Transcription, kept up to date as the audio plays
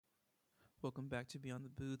Welcome back to Beyond the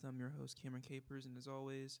Booth. I'm your host, Cameron Capers, and as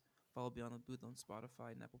always, follow Beyond the Booth on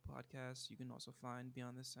Spotify and Apple Podcasts. You can also find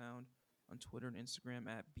Beyond the Sound on Twitter and Instagram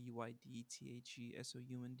at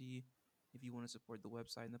BYDTHESOUND. If you want to support the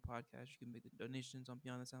website and the podcast, you can make the donations on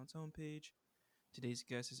Beyond the Sound's homepage. Today's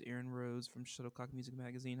guest is Aaron Rose from Shuttlecock Music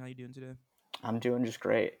Magazine. How you doing today? I'm doing just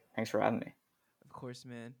great. Thanks for having me. Of course,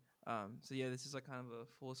 man. So this is like kind of a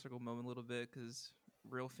full circle moment a little bit because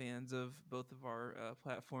real fans of both of our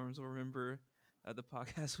platforms will remember the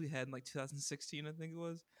podcast we had in like 2016, I think it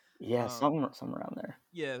was. Yeah, Um, some around there.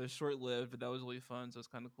 yeah, it was short lived, but that was really fun. So it's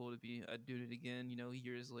kind of cool to be doing it again,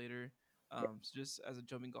 years later. Yeah. So just as a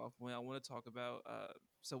jumping off point, I want to talk about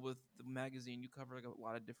so with the magazine, you cover like a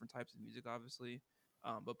lot of different types of music, obviously.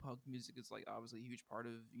 But punk music is like obviously a huge part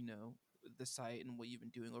of the site and what you've been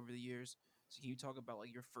doing over the years. So can you talk about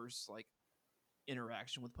like your first like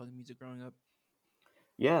interaction with punk music growing up?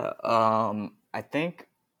 Yeah. I think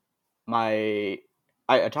my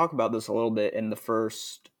I talk about this a little bit in the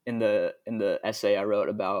first in the essay I wrote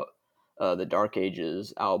about the Dark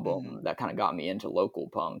Ages Mm-hmm. album that kind of got me into local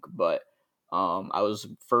punk. But I was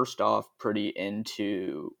first off pretty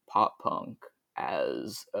into pop punk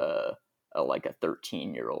as like a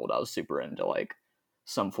 13-year old. I was super into like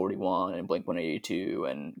Sum 41 and Blink 182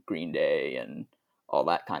 and Green Day and all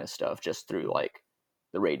that kind of stuff just through Mm-hmm. like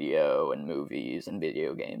the radio and movies and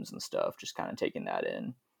video games and stuff, just kind of taking that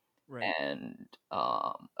in. Right. And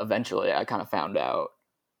eventually I kind of found out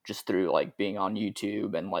just through like being on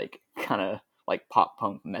YouTube and like kind of like pop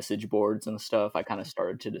punk message boards and stuff, I kind of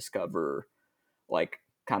started to discover like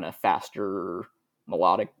kind of faster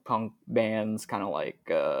melodic punk bands, kind of like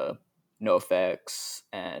NoFX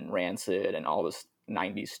and Rancid and all this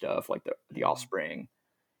 90s stuff, like the Mm-hmm. Offspring.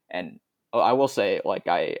 And I will say, like,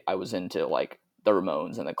 I was into like the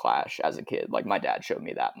Ramones and the Clash as a kid. Like, my dad showed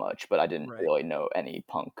me that much, but I didn't Right. really know any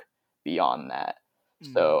punk beyond that.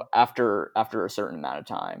 So Mm-hmm. after a certain amount of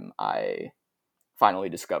time, I finally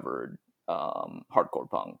discovered hardcore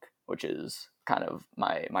punk, which is kind of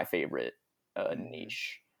my favorite Mm-hmm.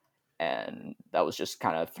 niche. And that was just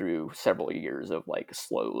kind of through several years of like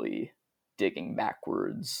slowly digging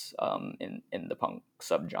backwards in the punk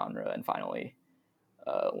subgenre, and finally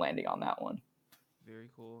landing on that one. Very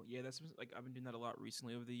cool. Yeah, that's like I've been doing that a lot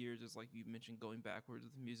recently over the years. It's like you mentioned going backwards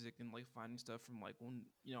with music and like finding stuff from like when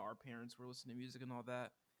our parents were listening to music and all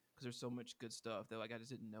that. Because there's so much good stuff that like I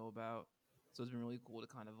just didn't know about. So it's been really cool to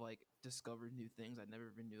kind of like discover new things I never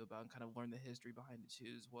even knew about and kind of learn the history behind it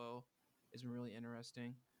too as well. It's been really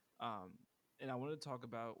interesting. Um, and I wanted to talk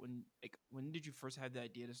about when did you first have the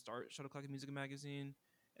idea to start Shuttlecock Music Magazine?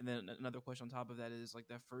 And then another question on top of that is like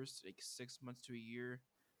that first like 6 months to a year,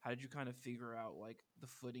 how did you kind of figure out like the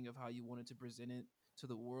footing of how you wanted to present it to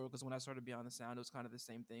the world? Because when I started Beyond the Sound, it was kind of the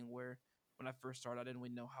same thing where when I first started, I didn't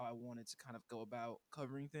really know how I wanted to kind of go about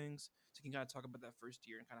covering things. So can you kind of talk about that first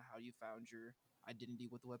year and kind of how you found your identity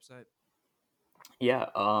with the website? Yeah,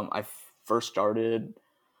 first started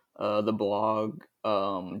the blog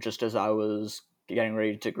just as I was getting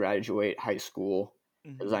ready to graduate high school,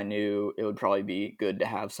 because Mm-hmm. I knew it would probably be good to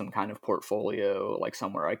have some kind of portfolio, like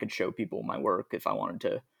somewhere I could show people my work if I wanted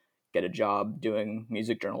to get a job doing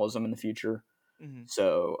music journalism in the future. Mm-hmm.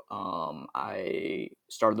 So I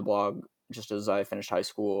started the blog just as I finished high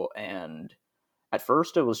school, and at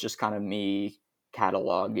first it was just kind of me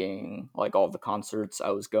cataloging like all the concerts I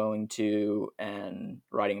was going to and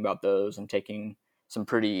writing about those and taking some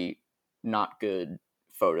pretty not good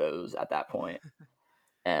photos at that point.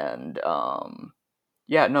 And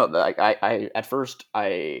yeah, no, like I at first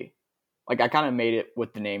I kind of made it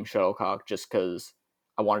with the name Shuttlecock just because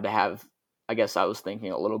I wanted to have. I guess I was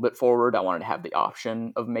thinking a little bit forward. I wanted to have the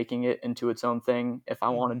option of making it into its own thing if I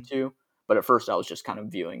Mm-hmm. wanted to. But at first, I was just kind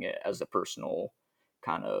of viewing it as a personal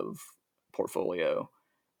kind of portfolio.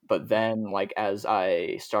 But Right. then, like as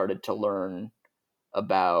I started to learn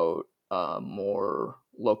about more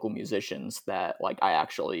local musicians that like I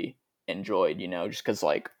actually enjoyed, just because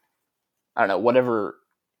like I don't know, whatever,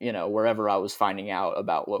 wherever I was finding out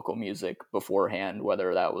about local music beforehand,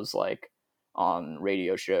 whether that was like on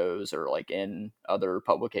radio shows or like in other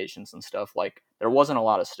publications and stuff, like there wasn't a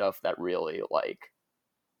lot of stuff that really like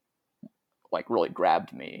really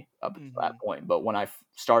grabbed me up to that Mm-hmm. point. But when I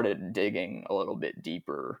started digging a little bit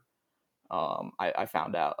deeper, I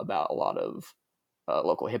found out about a lot of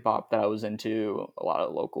local hip hop that I was into, a lot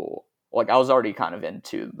of local, like I was already kind of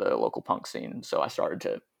into the local punk scene. So I started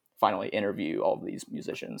to finally interview all of these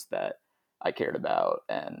musicians that I cared about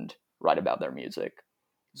and write about their music.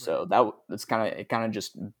 Right. So that's it kind of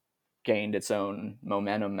just gained its own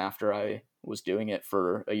momentum after I was doing it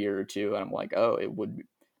for a year or two. And I'm like, oh, it would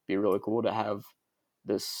be really cool to have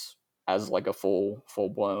this as like a full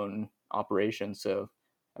blown operation. So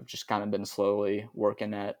I've just kind of been slowly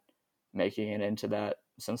working at making it into that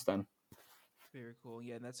since then. Very cool.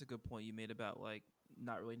 Yeah, and that's a good point you made about like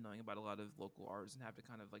not really knowing about a lot of local artists and have to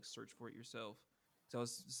kind of like search for it yourself. So it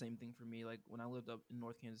was the same thing for me. Like when I lived up in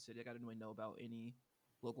North Kansas City, I didn't really know about any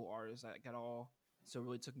local artists like at all. So it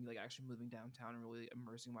really took me like actually moving downtown and really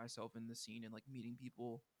immersing myself in the scene and like meeting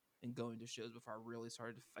people and going to shows before I really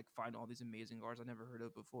started to like find all these amazing artists I never heard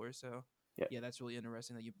of before. So Yeah. yeah, that's really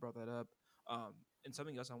interesting that you brought that up. And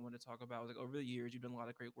something else I wanted to talk about was like over the years you've done a lot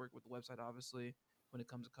of great work with the website, obviously when it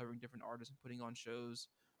comes to covering different artists and putting on shows.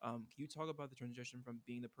 Can you talk about the transition from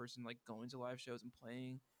being the person like going to live shows and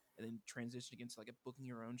playing, and then transitioning into like booking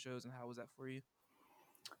your own shows, and how was that for you?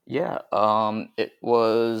 Yeah, it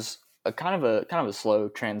was a kind of a slow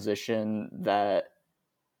transition that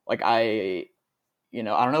like I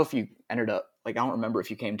don't know if you ended up like I don't remember if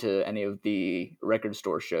you came to any of the record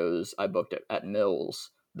store shows I booked at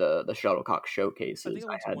Mills, the Shuttlecock I think showcases I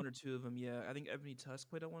went to I had. one or two of them. Yeah, I think Ebony Tusk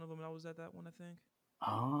played at one of them, and I was at that one. I think.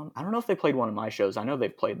 I don't know if they played one of my shows. I know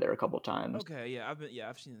they've played there a couple times. Okay, yeah, I've been. Yeah,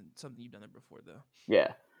 I've seen something you've done there before, though.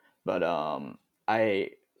 Yeah, but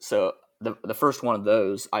I so the first one of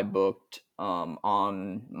those I booked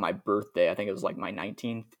on my birthday. I think it was like my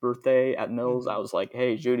 19th birthday at Mills. I Mm-hmm. was like,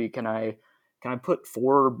 "Hey Judy, can I put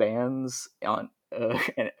four bands on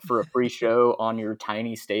for a free show on your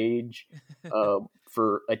tiny stage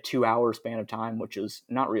for a 2 hour span of time, which is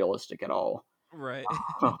not realistic at all." Right.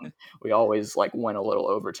 We always like went a little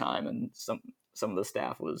overtime, and some of the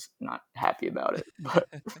staff was not happy about it, but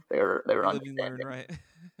they were You live, you learn, understanding. right?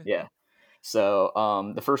 Yeah. So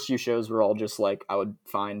the first few shows were all just like I would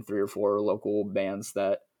find three or four local bands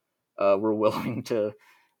that were willing to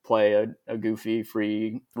play a goofy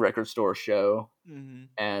free record store show, Mm-hmm.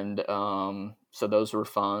 and so those were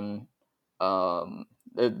fun.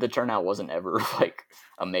 The turnout wasn't ever like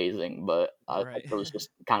amazing, but Right. it was just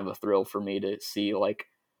kind of a thrill for me to see like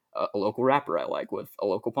a local rapper I like with a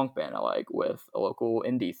local punk band I like with a local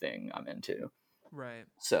indie thing I'm into. Right.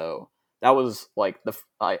 So that was like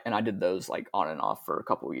and I did those like on and off for a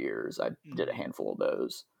couple of years. I did a Mm-hmm. handful of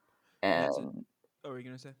those, And that's it. and Oh, were you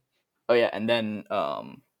gonna say? oh yeah, and then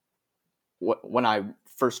when I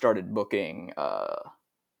first started booking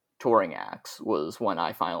touring acts was when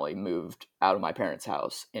I finally moved out of my parents'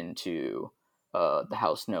 house into the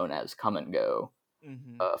house known as Come and Go,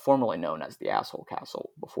 Mm-hmm. formerly known as the Asshole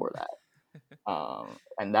Castle before that.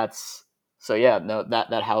 And that's so yeah, no,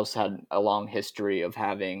 that house had a long history of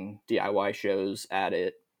having DIY shows at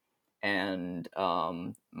it, and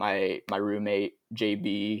my roommate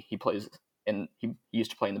JB, he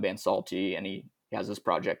used to play in the band Salty, and he has this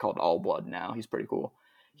project called All Blood now. He's pretty cool.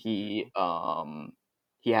 Very He cool.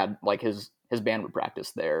 he had like his band would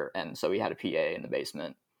practice there, and so he had a PA in the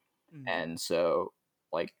basement, Mm-hmm. and so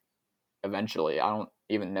like eventually I don't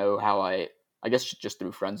even know how I guess just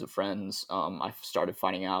through friends of friends I started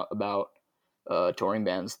finding out about touring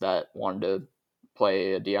bands that wanted to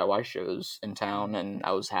play DIY shows in town, Mm-hmm. and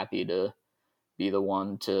I was happy to be the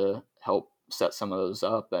one to help set some of those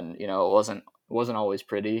up. And it wasn't always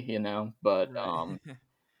pretty, but Right.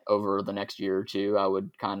 over the next year or two I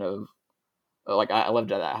would kind of like I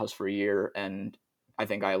lived at that house for a year, and I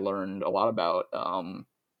think I learned a lot about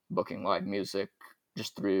booking live music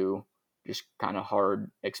just through just kind of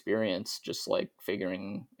hard experience, just like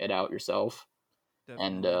figuring it out yourself.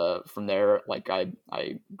 And Definitely. from there, like I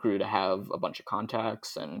grew to have a bunch of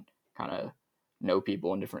contacts and kind of know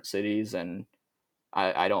people in different cities. And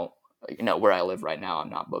I don't, where I live right now, I'm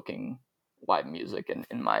not booking live music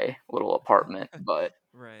in my little apartment, but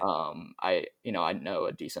Right. I know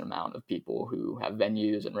a decent amount of people who have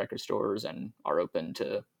venues and record stores and are open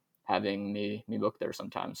to having me book there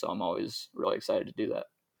sometimes. So I'm always really excited to do that.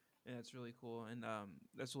 Yeah, it's really cool, and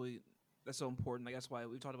that's so important. Like that's why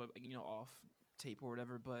we talked about like, off tape or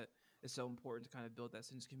whatever, but it's so important to kind of build that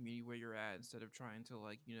sense of community where you're at instead of trying to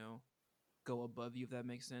like go above you if that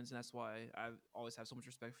makes sense. And that's why I always have so much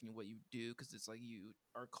respect for what you do because it's like you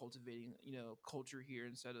are cultivating culture here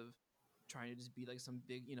instead of trying to just be like some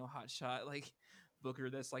big hot shot like booker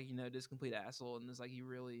that's like this complete asshole and it's like you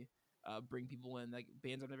really bring people in like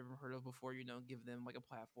bands I've never even heard of before give them like a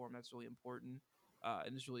platform that's really important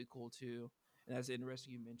and it's really cool too. And that's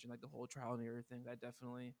interesting you mentioned like the whole trial and error thing. I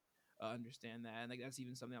definitely understand that, and like that's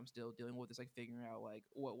even something I'm still dealing with is like figuring out like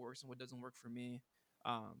what works and what doesn't work for me.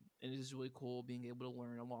 And it's just really cool being able to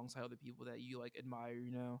learn alongside other people that you like admire,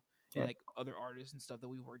 and Yeah, like other artists and stuff that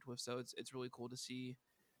we've worked with. So it's really cool to see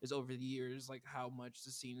is over the years like how much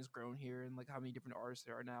the scene has grown here and like how many different artists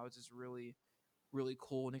there are now. It's just really really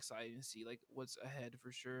cool and exciting to see like what's ahead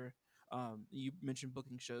for sure. You mentioned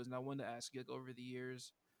booking shows, and I wanted to ask you, like, over the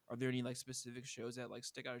years, are there any like specific shows that like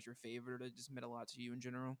stick out as your favorite, or that just meant a lot to you in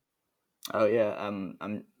general? Oh yeah, I'm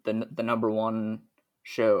the number one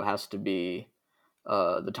show has to be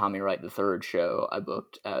the Tommy Wright the Third show I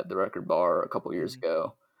booked at the Record Bar a couple years Mm-hmm.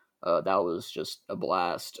 ago. That was just a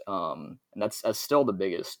blast. And that's still the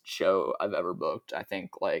biggest show I've ever booked. I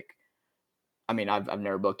think like I mean I've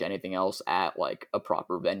never booked anything else at like a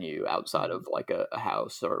proper venue outside Mm-hmm. of like a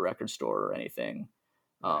house or a record store or anything.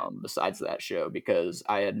 Right. Besides that show because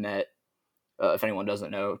I had met if anyone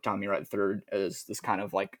doesn't know, Tommy Wright III is this kind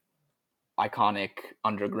of like iconic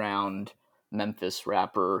underground Memphis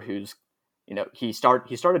rapper who's he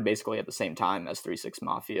started basically at the same time as 3 6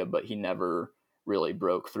 Mafia, but he never really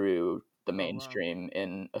broke through the Oh wow. mainstream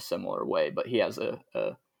in a similar way. But he has a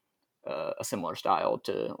similar style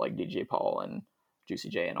to like DJ Paul and Juicy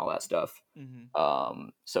J and all that stuff. Mm-hmm.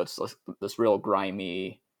 So it's this real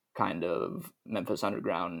grimy kind of Memphis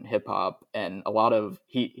underground hip hop, and a lot of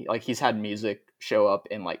he's had music show up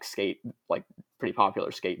in like skate like pretty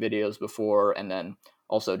popular skate videos before, and then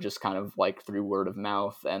also just kind of like through word of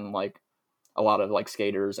mouth and like a lot of like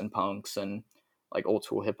skaters and punks and like old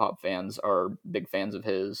school hip hop fans are big fans of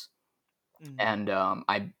his. Mm-hmm. And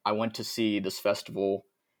I went to see this festival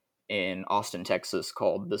in Austin, Texas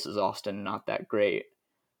called This Is Austin Not That Great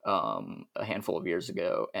a handful of years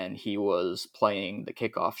ago, and he was playing the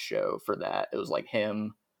kickoff show for that. It was like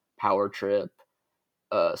him, Power Trip,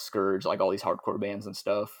 Scourge, like all these hardcore bands and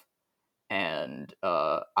stuff. And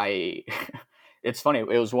I, it's funny.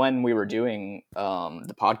 It was when we were doing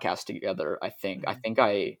the podcast together. I Mm-hmm. think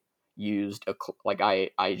I used like I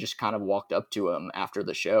just kind of walked up to him after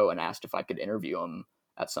the show and asked if I could interview him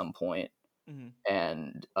at some point, Mm-hmm.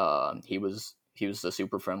 and he was a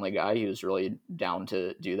super friendly guy. He was really down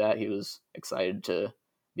to do that. He was excited to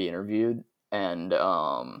be interviewed, and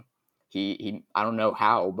he I don't know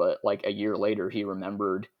how, but like a year later, he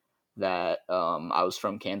remembered that I was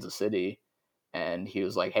from Kansas City, and he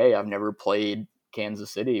was like, "Hey, I've never played Kansas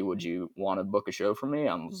City. Would you want to book a show for me?"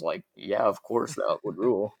 I was like, "Yeah, of course, that would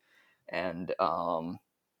rule." And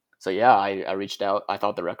so yeah, I reached out. I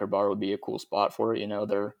thought the record bar would be a cool spot for it. You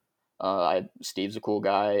know, Steve's a cool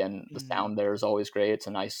guy, and the Mm-hmm. sound there is always great. It's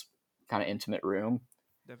a nice kind of intimate room.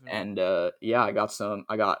 Definitely. And yeah, I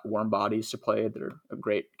got Warm Bodies to play. They're a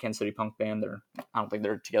great Kansas City punk band. I don't think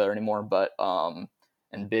they're together anymore, but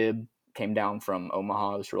and Bib came down from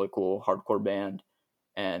Omaha. This really cool hardcore band,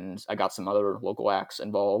 and I got some other local acts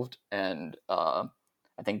involved. And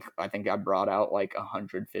I think I brought out like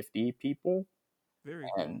 150 people, Very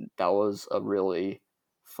cool. and that was a really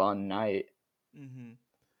fun night. Mm-hmm.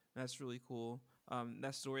 That's really cool.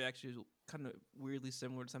 That story actually is kind of weirdly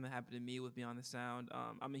similar to something that happened to me with Beyond the Sound.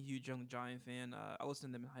 I'm a huge Young Giant fan. I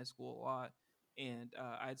listened to them in high school a lot, and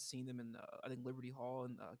I had seen them in I think Liberty Hall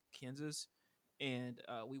in Kansas, and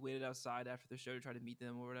we waited outside after the show to try to meet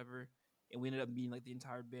them or whatever, and we ended up meeting like the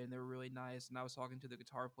entire band. They were really nice, and I was talking to the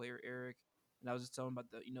guitar player Eric, and I was just telling him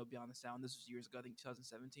about the Beyond the Sound. This was years ago, I think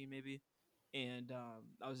 2017 maybe, and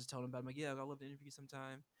I was just telling him about. It. I'm like, yeah, I'd love to interview you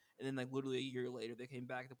sometime. And then like literally a year later, they came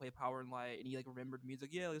back to play Power and Light, and he like remembered me. He's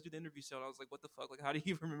like, "Yeah, let's do the interview." So I was like, "What the fuck? Like, how do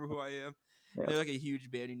you remember who I am?" And Yeah, they're like a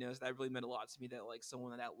huge band, so that really meant a lot to me. That like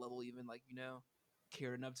someone at that level even like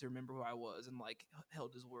cared enough to remember who I was and like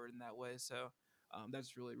held his word in that way. So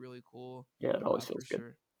that's really really cool, yeah, it always for feels good.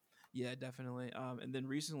 sure. Yeah, definitely. And then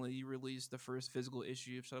recently you released the first physical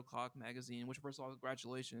issue of Shuttlecock magazine, which first of all,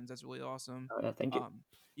 congratulations. That's really awesome. Yeah, thank you.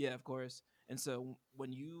 Yeah, of course. And so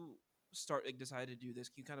when you decided to do this,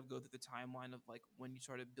 can you kind of go through the timeline of like when you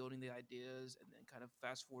started building the ideas and then kind of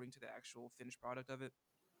fast forwarding to the actual finished product of it?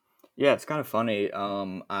 Yeah, it's kind of funny.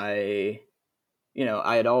 I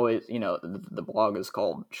had always, the blog is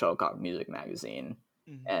called Shuttlecock Music Magazine,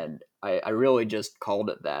 Mm-hmm. and I really just called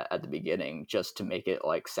it that at the beginning just to make it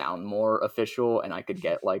like sound more official, and I could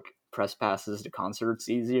get like press passes to concerts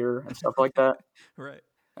easier and stuff like that. Right.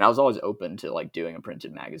 And I was always open to like doing a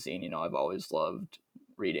printed magazine. I've always loved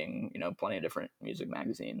reading, plenty of different music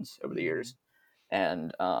magazines over the Mm-hmm. years,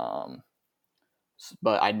 and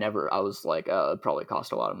but I was like, it'd probably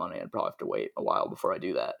cost a lot of money. I'd probably have to wait a while before I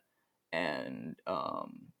do that. And I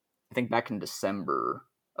think back in December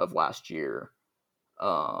of last year,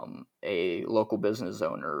 a local business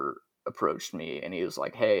owner approached me and he was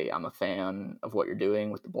like, "Hey, I'm a fan of what you're doing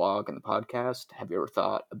with the blog and the podcast. Have you ever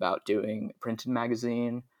thought about doing a printed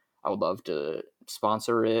magazine? I would love to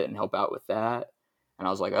sponsor it and help out with that." And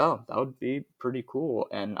I was like, "Oh, that would be pretty cool."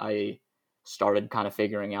 And I started kind of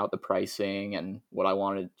figuring out the pricing and what I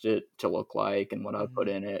wanted it to look like and what I would put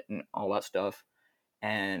Mm-hmm. in it and all that stuff.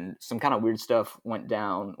 and some kind of weird stuff went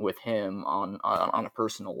down with him on a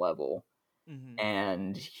personal level, Mm-hmm.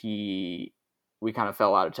 and we kind of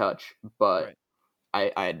fell out of touch. But Right.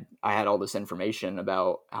 I had all this information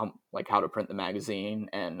about how to print the magazine,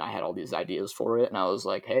 and I had all these ideas for it, and I was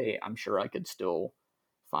like, hey, I'm sure I could still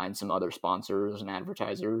find some other sponsors and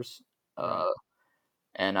advertisers. Right. Uh,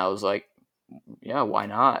 and I was like, yeah, why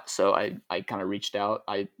not? So I kind of reached out.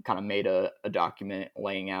 I kind of made a document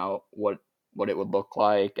laying out what it would look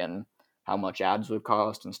like and how much ads would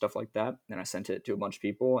cost and stuff like that. And I sent it to a bunch of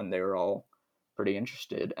people, and they were all pretty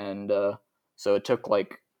interested. And so it took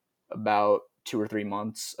like about 2 or 3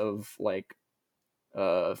 months of like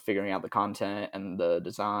figuring out the content and the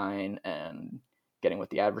design and getting with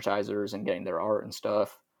the advertisers and getting their art and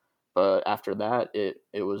stuff. But after that,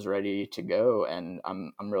 it was ready to go, and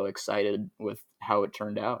I'm really excited with how it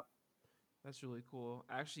turned out. That's really cool.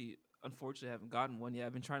 Actually, unfortunately, I haven't gotten one yet.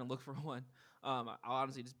 I've been trying to look for one. I'll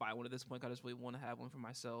honestly just buy one at this point. I just really want to have one for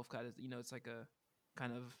myself. Kind of, it's like a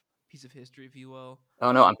kind of piece of history, if you will.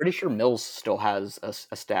 Oh no, I'm pretty sure Mills still has a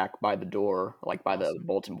stack by the door, like by the Awesome.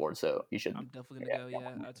 bulletin board. So you should I'm definitely gonna yeah, go. get Yeah,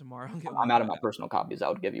 one. tomorrow I'll get I'm one. out of my personal copies. I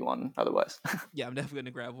would give you one otherwise. Yeah, I'm definitely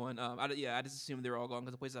gonna grab one. Yeah, I just assumed they were all gone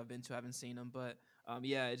because the places I've been to, I haven't seen them. But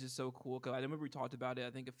yeah, it's just so cool. Cause I remember we talked about it.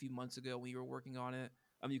 I think a few months ago when you were working on it.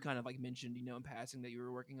 You kind of like mentioned, in passing that you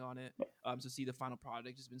were working on it. So see the final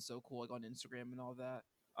product has been so cool, like on Instagram and all that.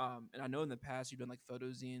 And I know in the past you've done like photo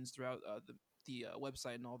zines throughout the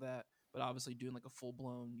website and all that. But obviously doing like a full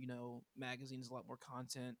blown, magazine is a lot more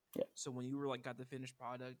content. Yeah. So when you were like got the finished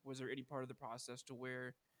product, was there any part of the process to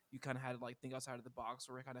where you kind of had to like think outside of the box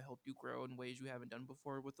or it kind of helped you grow in ways you haven't done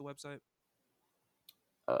before with the website?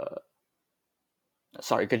 Uh,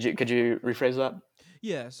 sorry, could you rephrase that?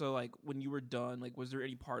 Yeah, so like when you were done, like was there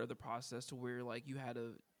any part of the process to where like you had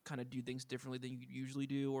to kind of do things differently than you usually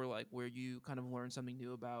do, or like where you kind of learned something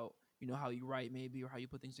new about how you write maybe or how you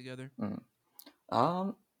put things together? Mm.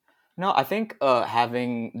 Um, No, I think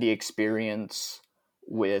having the experience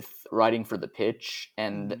with writing for the pitch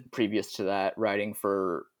and Mm-hmm. previous to that, writing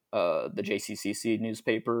for the JCCC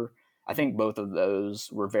newspaper, I think Mm-hmm. both of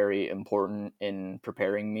those were very important in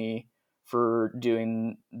preparing me for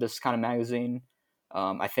doing this kind of magazine.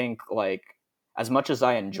 I think, like, as much as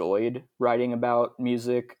I enjoyed writing about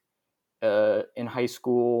music in high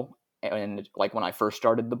school and like when I first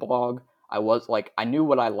started the blog, I was like I knew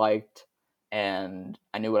what I liked and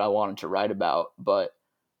I knew what I wanted to write about, but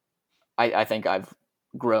I think I've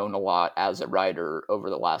grown a lot as a writer over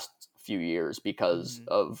the last few years because Mm-hmm.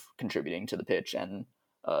 of contributing to the pitch and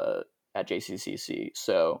uh, at JCCC.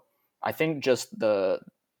 So I think just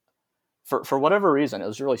for whatever reason, it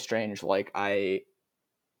was really strange. Like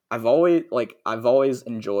I've always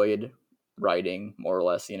enjoyed writing more or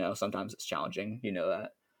less. Sometimes it's challenging,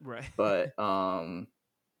 that, Right. but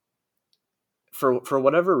for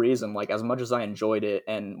whatever reason, like as much as I enjoyed it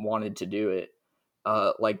and wanted to do it,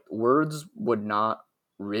 like words would not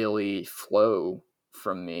really flow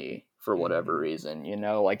from me for whatever Mm-hmm. reason.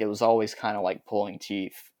 Like it was always kind of like pulling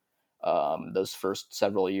teeth. Those first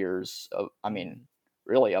several years of, I mean, Mm-hmm.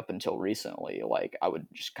 really up until recently, like I would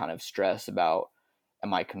just kind of stress about,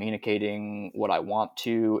 am I communicating what I want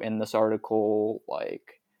to in this article?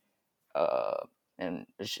 Like, uh, and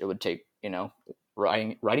it would take,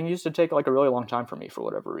 writing used to take like a really long time for me for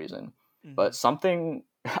whatever reason. Mm-hmm. But something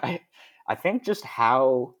I think just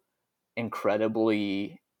how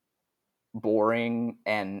incredibly boring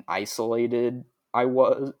and isolated I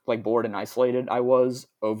was, like bored and isolated I was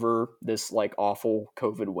over this like awful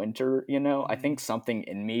COVID winter, I Mm-hmm. think something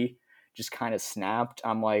in me just kind of snapped.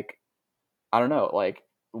 I'm like, I don't know, like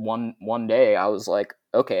one day I was like,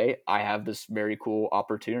 okay, I have this very cool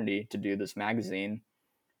opportunity to do this magazine,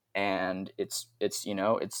 and it's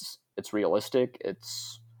realistic.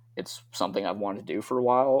 It's something I've wanted to do for a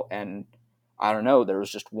while, and I don't know. There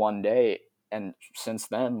was just one day, and since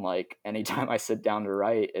then, like anytime I sit down to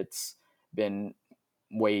write, it's been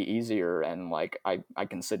way easier, and like I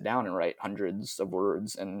can sit down and write hundreds of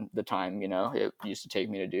words, and the time it used to take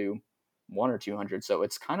me to do 1 or 200. So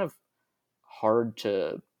it's kind of hard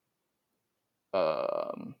to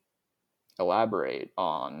um, elaborate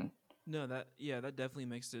on. No, that definitely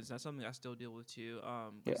makes sense. That's something I still deal with too.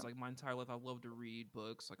 Yeah, Because like my entire life, I've loved to read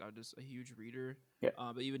books. Like I'm just a huge reader. yeah,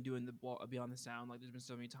 But even doing the Beyond the Sound, like there's been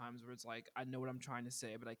so many times where it's like I know what I'm trying to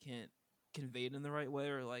say, but I can't convey it in the right way,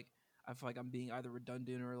 or like I feel like I'm being either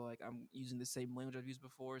redundant or like I'm using the same language I've used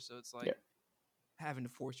before. So it's yeah, like having to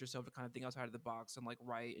force yourself to kind of think outside of the box and like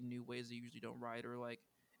write in new ways that you usually don't write, or like,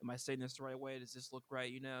 am I saying this the right way? Does this look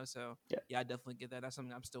right? So yeah. yeah, I definitely get that. That's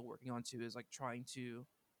something I'm still working on too. Is like trying to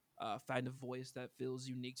find a voice that feels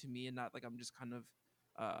unique to me and not like I'm just kind of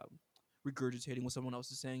regurgitating what someone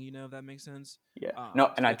else is saying. If that makes sense. Yeah. No,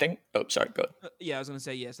 and So I like, think. Oh, sorry. Go ahead. yeah, I was gonna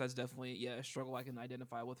say yes. That's definitely a struggle I can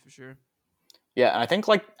identify with for sure. Yeah, and I think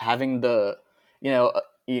like having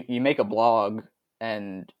you make a blog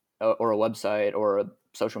and or a website or a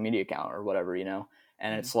social media account or whatever, and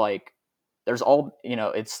Mm-hmm. it's like there's all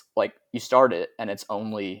it's like you start it and it's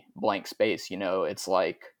only blank space. It's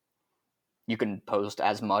like you can post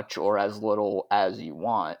as much or as little as you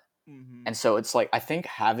want, Mm-hmm. and so it's like I think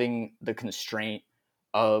having the constraint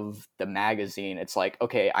of the magazine, it's like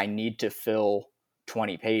okay, I need to fill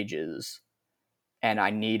 20 pages and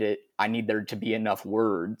I need there to be enough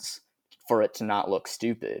words for it to not look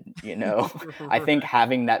stupid. I think Right.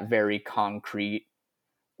 having that very concrete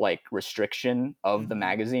like restriction of the Mm-hmm.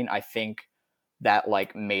 magazine, I think that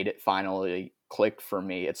like made it finally click for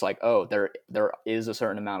me. It's like, oh, there is a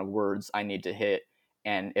certain amount of words I need to hit,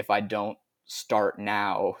 and if I don't start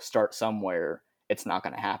somewhere, it's not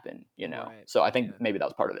going to happen. Right. So I think Yeah. maybe that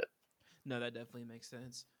was part of it. No, that definitely makes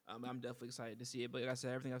sense. I'm definitely excited to see it. But like I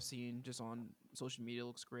said, everything I've seen just on social media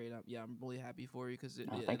looks great. Yeah, I'm really happy for you because it,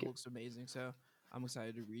 Oh, it, thank it you. looks amazing. So I'm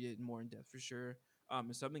excited to read it more in depth for sure.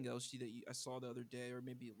 And something else I saw the other day, or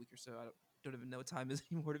maybe a week or so. I don't even know what time it is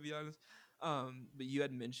anymore, to be honest. But you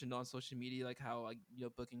had mentioned on social media like how like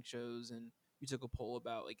booking shows, and you took a poll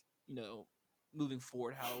about like moving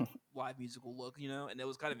forward how live music will look. And it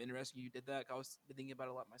was kind of interesting you did that. 'Cause I was thinking about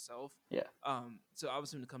it a lot myself. Yeah. So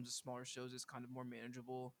obviously when it comes to smaller shows, it's kind of more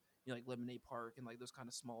manageable. Like Lemonade Park and like those kind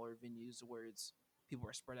of smaller venues where it's people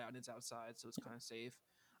are spread out and it's outside, so it's kind of safe.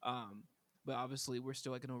 Um, but obviously we're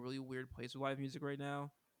still like in a really weird place with live music right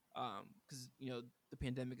now. Because the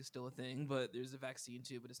pandemic is still a thing, but there's a vaccine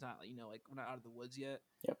too, but it's not like like we're not out of the woods yet.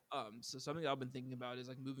 Yep. So something I've been thinking about is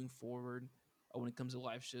like moving forward when it comes to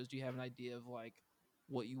live shows. Do you have an idea of like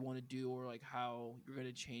what you want to do or like how you're going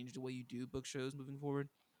to change the way you do book shows moving forward?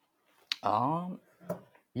 Um.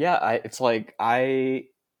 Yeah. It's like I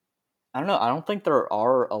don't know. I don't think there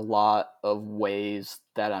are a lot of ways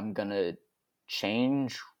that I'm gonna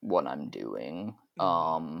change what I'm doing.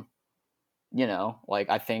 Mm-hmm. Like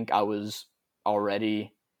I think I was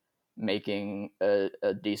already making a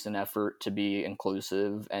decent effort to be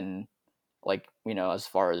inclusive and like, as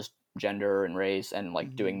far as gender and race and like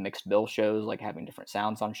Mm-hmm. doing mixed bill shows, like having different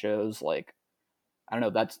sounds on shows, like I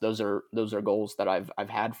don't know, those are goals that I've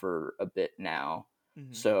had for a bit now.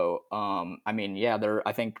 Mm-hmm. So, I mean, yeah,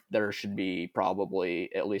 I think there should be probably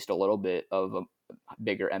at least a little bit of a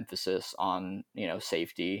bigger emphasis on,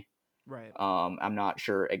 safety. Right. I'm not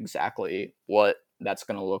sure exactly what that's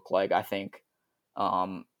going to look like.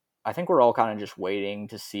 Um, I think we're all kind of just waiting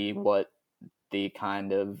to see what the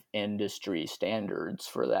kind of industry standards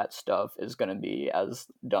for that stuff is going to be, as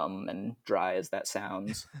dumb and dry as that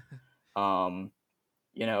sounds. Um,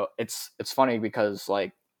 it's funny because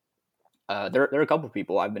like there are a couple of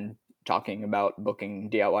people I've been talking about booking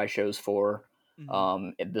DIY shows for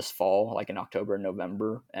Mm-hmm. this fall, like in October and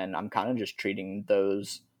November, and I'm kind of just treating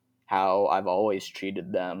those how I've always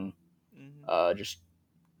treated them. Mm-hmm. Just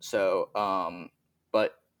so,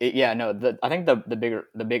 but yeah, no, I think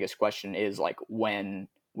the biggest question is like when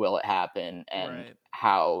will it happen and Right.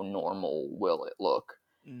 how normal will it look?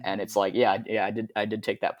 And Mm-hmm. it's like, yeah, I did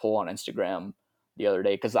take that poll on Instagram the other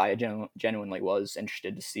day because I genuinely was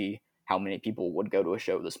interested to see how many people would go to a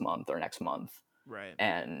show this month or next month Right.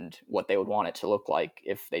 and what they would want it to look like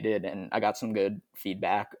if they did. And I got some good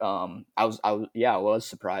feedback. I was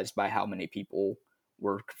surprised by how many people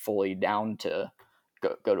were fully down to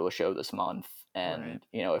go to a show this month, Right. and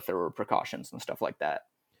if there were precautions and stuff like that.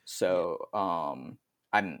 Yeah. So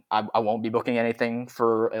I won't be booking anything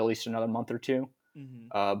for at least another month or two.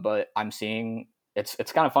 Mm-hmm. But I'm seeing it's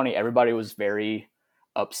kind of funny. Everybody was very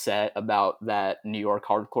upset about that New York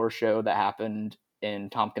hardcore show that happened in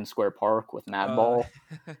Tompkins Square Park with Uh. Madball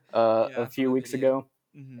Yeah, a I saw few the weeks video. ago,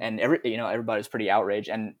 Mm-hmm. and everybody's pretty outraged,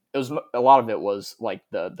 and it was a lot of it was like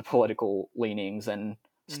the political leanings and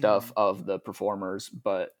Mm-hmm. stuff of the performers,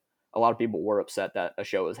 but a lot of people were upset that a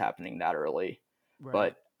show was happening that early. Right.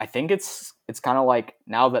 But I think it's kind of like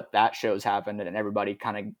now that show's happened and everybody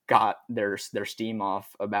kind of got their steam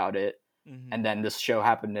off about it, Mm-hmm. and then this show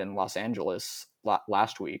happened in Los Angeles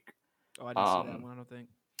last week. Oh, I didn't see that Um, one. I don't think.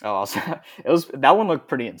 oh, it was that one looked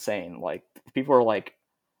pretty insane. Like people were like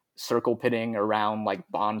circle pitting around like Oh,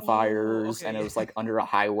 bonfires, okay. and it was Yeah. like under a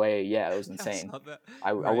highway. Yeah, it was Yeah, I insane. saw that.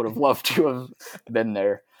 I Right. would have loved to have been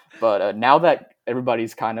there, but now that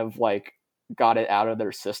everybody's kind of like got it out of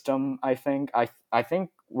their system, I think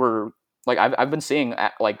we're like I've been seeing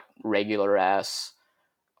like regular ass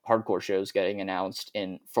hardcore shows getting announced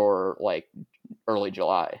in for like early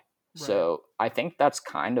July. Right. So I think that's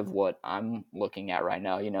kind of what I'm looking at right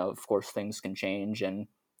now. Of course, things can change, and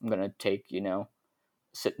I'm gonna take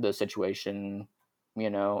the situation,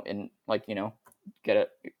 and like get it,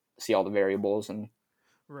 see all the variables, and as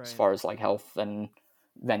Right. far as like health and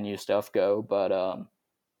venue stuff go. But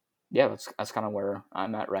yeah, that's kind of where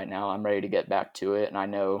I'm at right now. I'm ready to get back to it, and I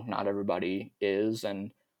know not everybody is,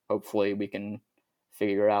 and hopefully we can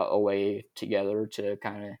figure out a way together to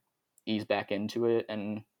kind of ease back into it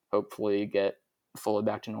and hopefully get fully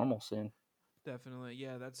back to normal soon. Definitely.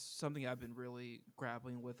 Yeah, that's something I've been really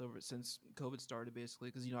grappling with over since COVID started, basically.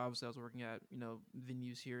 Because, obviously I was working at,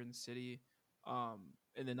 venues here in the city.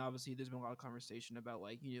 And then obviously there's been a lot of conversation about,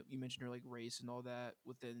 like, you mentioned like race and all that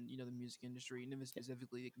within, the music industry and even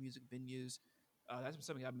specifically like music venues. That's been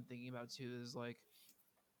something I've been thinking about too, is like,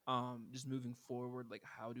 just moving forward, like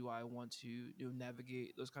how do I want to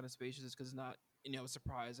navigate those kind of spaces, because not a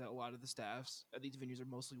surprise that a lot of the staffs at these venues are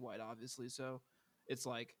mostly white, obviously. So it's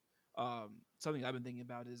like, something I've been thinking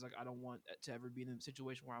about is like I don't want to ever be in a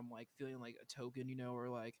situation where I'm like feeling like a token, or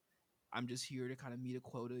like I'm just here to kind of meet a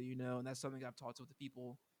quota, and that's something I've talked with the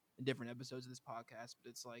people in different episodes of this podcast. But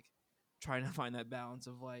it's like trying to find that balance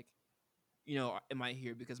of like, am I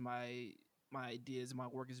here because my ideas and my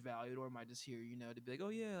work is valued, or am I just here, to be like, oh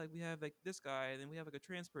yeah, like we have like this guy, and then we have like a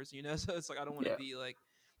trans person, So it's like I don't want to Yeah, be like,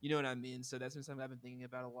 you know what I mean. So that's been something I've been thinking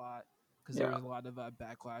about a lot, because there yeah, was a lot of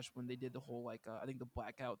backlash when they did the whole like I think the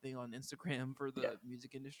blackout thing on Instagram for yeah, the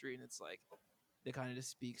music industry, and it's like that kind of just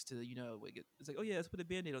speaks to like it's like, oh yeah, let's put a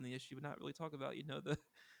band-aid on the issue but not really talk about the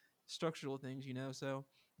structural things, so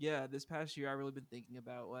yeah, this past year I really been thinking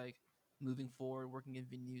about like moving forward, working in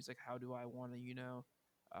venues, like how do I want to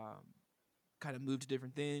um kind of move to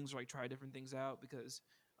different things, or like try different things out, because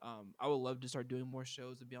I would love to start doing more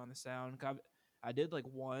shows to be on the sound. I did like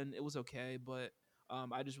one, it was okay, but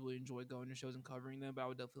I just really enjoy going to shows and covering them. But I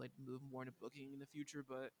would definitely like to move more into booking in the future.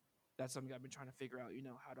 But that's something I've been trying to figure out.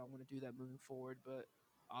 How do I want to do that moving forward? But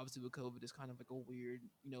obviously with COVID, it's kind of like a weird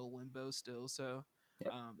limbo still. So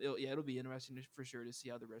yeah. it'll be interesting for sure to see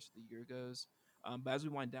how the rest of the year goes. But as we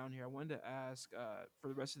wind down here, I wanted to ask, for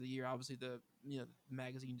the rest of the year. Obviously, the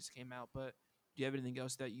magazine just came out, but do you have anything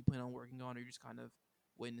else that you plan on working on, or you're just kind of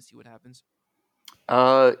waiting to see what happens?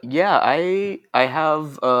 Yeah. I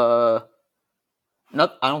have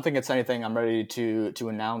not. I don't think it's anything I'm ready to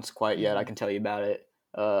announce quite yet. I Mm-hmm. can tell you about it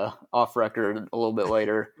off record a little bit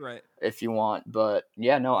later Right. if you want. But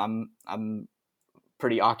yeah, no, I'm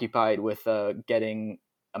pretty occupied with getting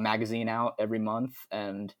a magazine out every month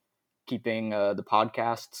and keeping the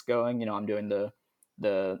podcasts going. I'm doing the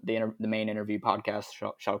main interview podcast,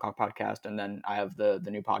 Shuttlecock podcast, and then I have the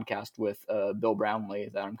new podcast with Bill Brownlee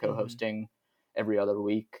that I'm Mm-hmm. co-hosting every other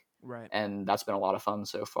week, Right. and that's been a lot of fun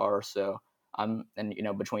so far. So and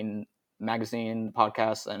between magazine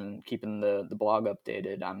podcasts and keeping the blog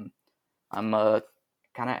updated, I'm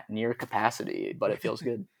kind of near capacity, but it Right. feels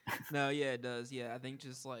good. No, yeah, it does. Yeah, I think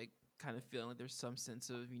just like kind of feeling like there's some sense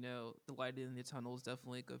of the light in the tunnel is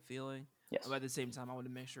definitely a good feeling. But Yes. at the same time, I want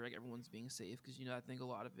to make sure like everyone's being safe, because I think a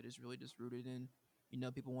lot of it is really just rooted in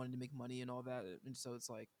people wanting to make money and all that, and so it's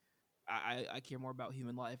like I care more about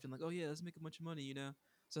human life and like, oh yeah, let's make a bunch of money.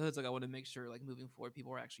 So it's like I want to make sure like moving forward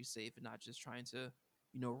people are actually safe and not just trying to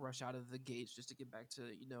rush out of the gates just to get back to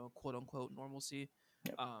quote unquote normalcy.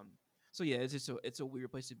 Yep. um so yeah, it's a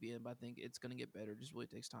weird place to be in, but I think it's gonna get better. It just really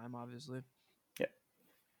takes time, obviously. Yep.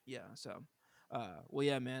 Yeah. So, well,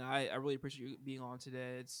 yeah, man, I really appreciate you being on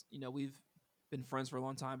today. It's we've been friends for a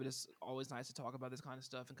long time, but it's always nice to talk about this kind of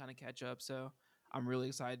stuff and kind of catch up. So I'm really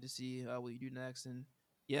excited to see what you do next. And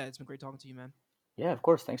yeah, it's been great talking to you, man. Yeah, of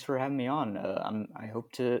course. Thanks for having me on. I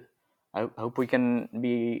hope we can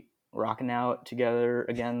be rocking out together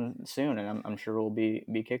again soon, and I'm sure we'll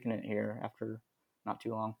be kicking it here after not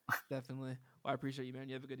too long. Definitely. Well, I appreciate you, man.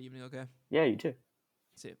 You have a good evening. Okay. Yeah, you too.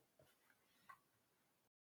 See you.